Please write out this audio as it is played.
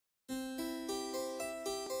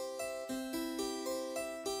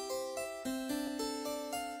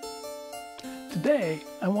Today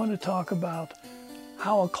I want to talk about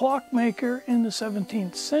how a clockmaker in the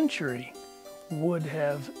 17th century would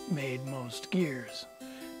have made most gears,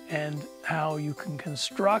 and how you can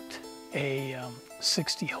construct a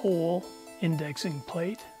 60-hole indexing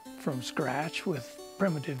plate from scratch with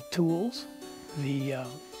primitive tools. The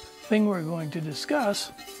thing we're going to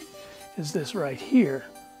discuss is this right here,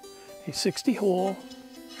 a 60-hole,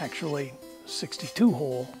 actually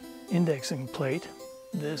 62-hole indexing plate.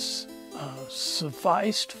 This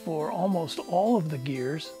sufficed for almost all of the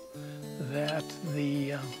gears that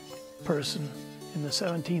the person in the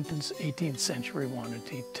 17th and 18th century wanted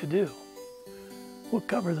to do. We'll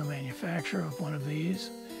cover the manufacture of one of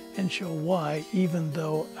these and show why, even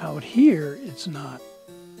though out here it's not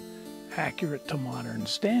accurate to modern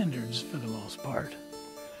standards for the most part,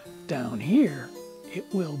 down here it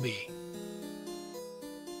will be.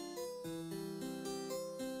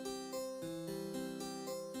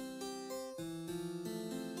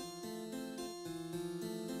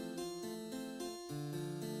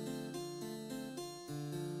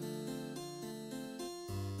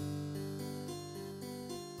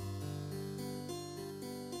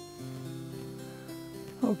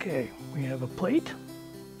 Okay, we have a plate.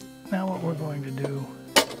 Now what we're going to do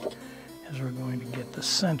is we're going to get the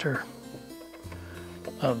center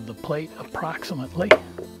of the plate approximately.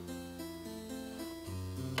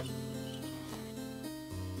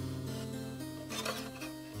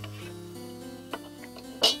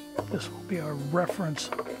 This will be our reference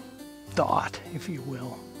dot, if you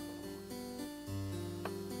will.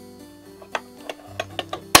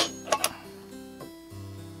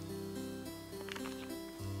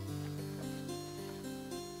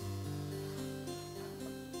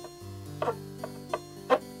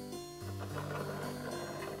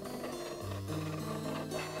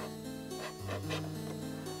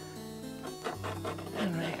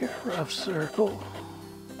 And make a rough circle.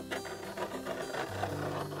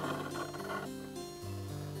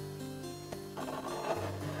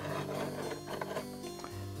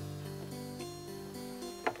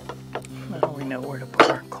 Now we know where to put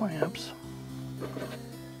our clamps.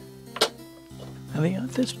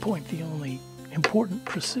 At this point, the only important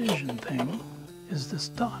precision thing is this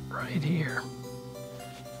dot right here.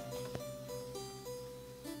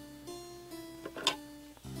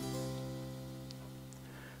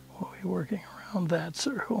 We'll be working around that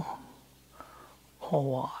circle a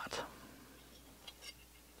lot.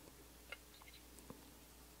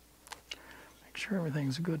 Make sure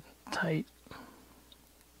everything's good and tight.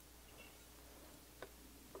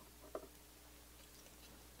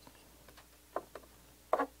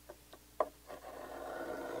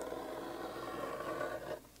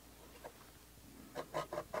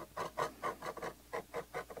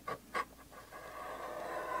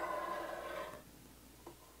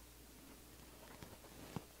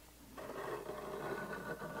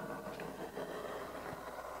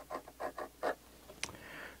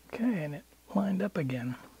 Okay, and it lined up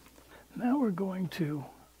again. Now we're going to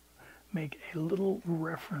make a little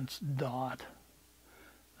reference dot.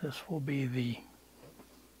 This will be the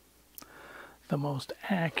most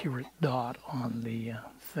accurate dot on the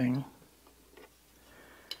thing.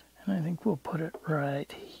 And I think we'll put it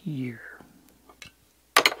right here.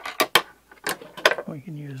 We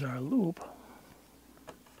can use our loop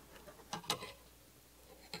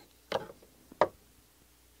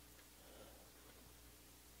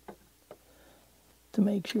to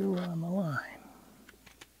make sure we're on the line.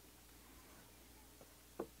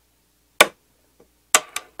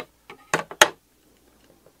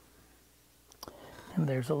 And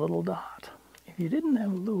there's a little dot. If you didn't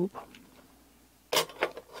have a loop,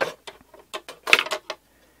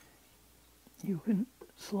 you can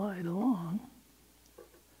slide along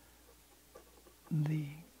the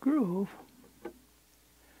groove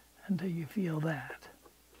until you feel that.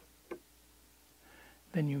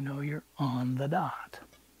 Then you know you're on the dot.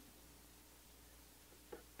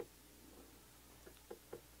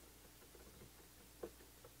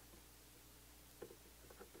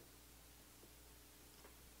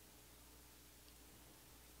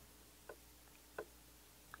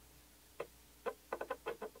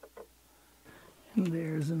 And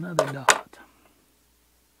there's another dot.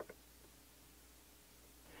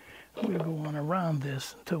 We'll go on around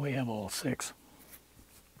this until we have all 6.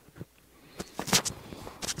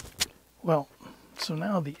 Well, so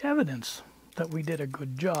now the evidence that we did a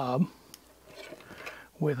good job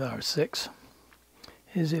with our 6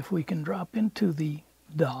 is if we can drop into the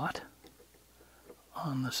dot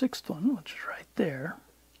on the 6th one, which is right there,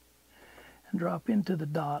 and drop into the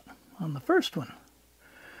dot on the 1st one,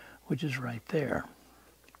 which is right there.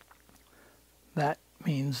 That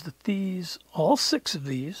means that these, all 6 of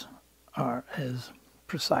these, are as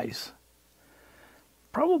precise.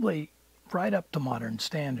 Probably right up to modern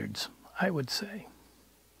standards, I would say.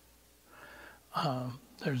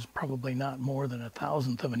 There's probably not more than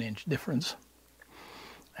 1/1000th of an inch difference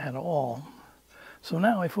at all. So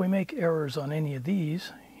now if we make errors on any of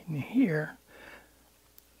these in here,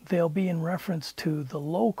 they'll be in reference to the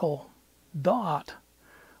local dot,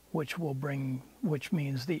 which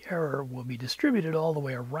means the error will be distributed all the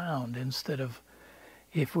way around, instead of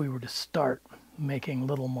if we were to start making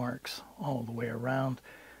little marks all the way around,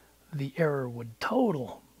 the error would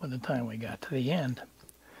total by the time we got to the end.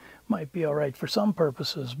 Might be all right for some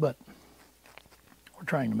purposes, but we're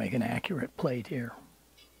trying to make an accurate plate here.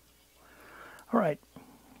 All right,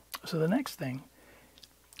 so the next thing,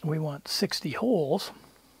 we want 60 holes.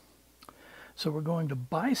 So we're going to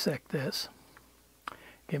bisect this,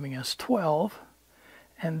 giving us 12,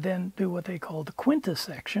 and then do what they call the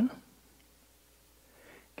quintisection,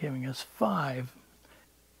 giving us 5.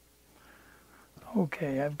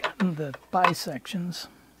 Okay, I've gotten the bisections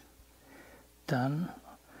done.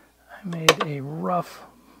 I made a rough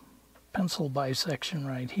pencil bisection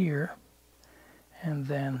right here, and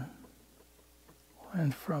then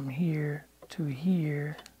went from here to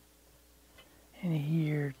here, and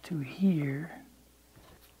here to here,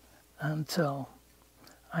 until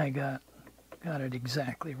I got it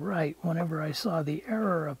exactly right. Whenever I saw the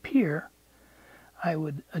error appear, I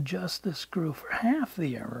would adjust the screw for half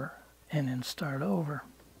the error and then start over.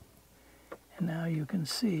 And now you can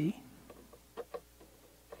see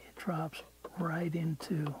it drops right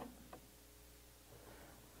into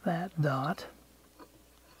that dot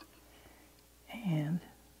and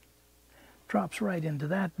drops right into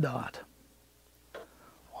that dot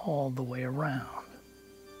all the way around.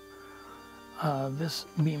 This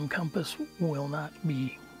beam compass will not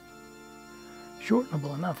be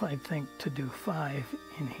shortenable enough, I think, to do 5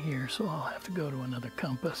 in here, so I'll have to go to another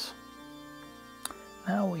compass.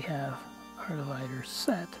 Now we have our divider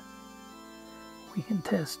set. We can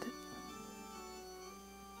test it.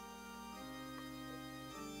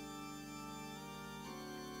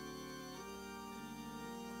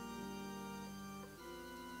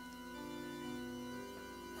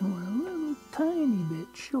 And we're a little tiny bit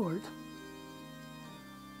short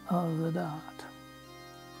of the dot.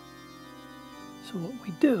 So what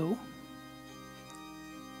we do,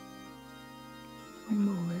 we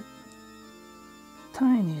move it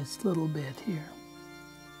tiniest little bit here.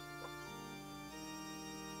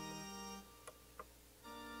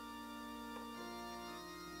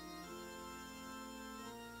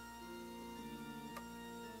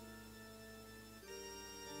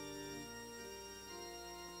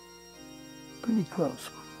 Pretty close.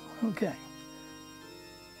 Okay.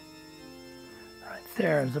 Right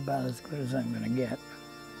there is about as good as I'm going to get.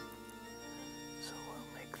 So we'll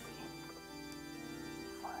make the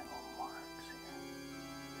final marks here.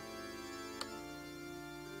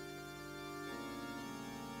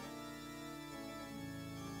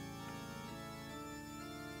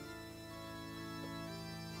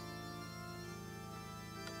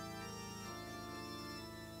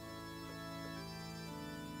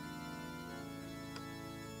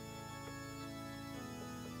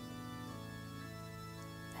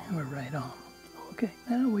 And we're right on. Okay,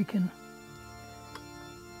 now we can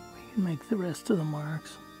make the rest of the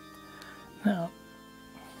marks. Now,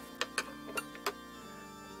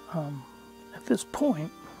 at this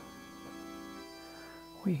point,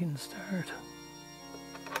 we can start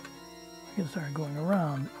going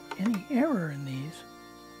around. Any error in these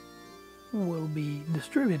will be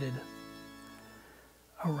distributed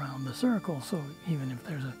around the circle, so even if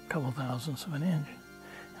there's a couple thousandths of an inch.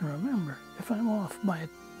 And remember, if I'm off by a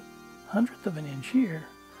 100th of an inch here,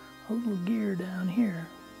 a little gear down here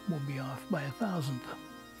will be off by 1,000th.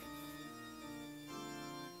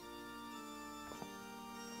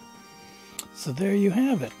 So there you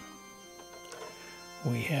have it.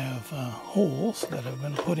 We have holes that have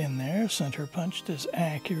been put in there, center punched as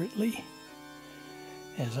accurately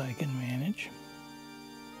as I can manage.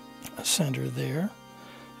 A center there.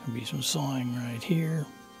 There'll be some sawing right here,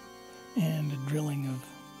 and a drilling of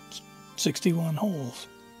 61 holes.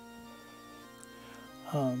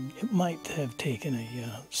 It might have taken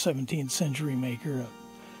a 17th century maker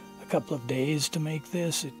a couple of days to make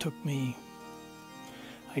this. It took me,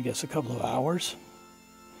 I guess, a couple of hours.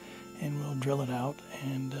 And we'll drill it out,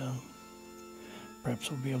 and perhaps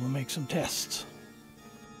we'll be able to make some tests.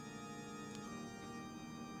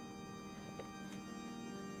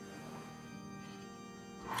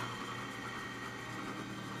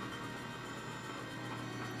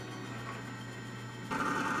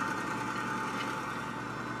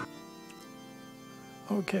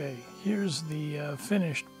 Okay, here's the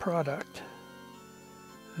finished product.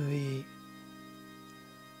 The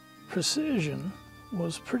precision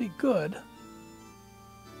was pretty good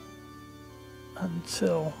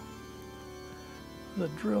until the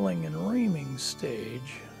drilling and reaming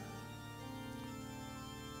stage,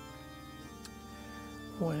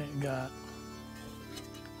 when it got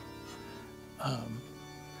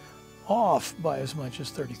off by as much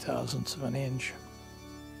as 30,000ths of an inch.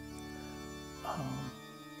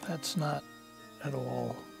 That's not at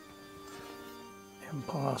all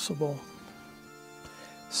impossible.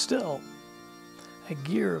 Still, a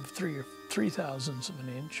gear of 3/000ths of an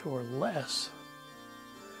inch or less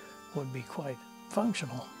would be quite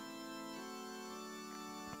functional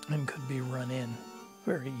and could be run in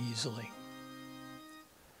very easily.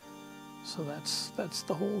 So that's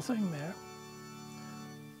the whole thing there.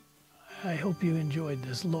 I hope you enjoyed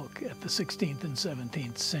this look at the 16th and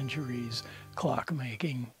 17th centuries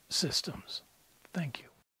clockmaking systems. Thank you.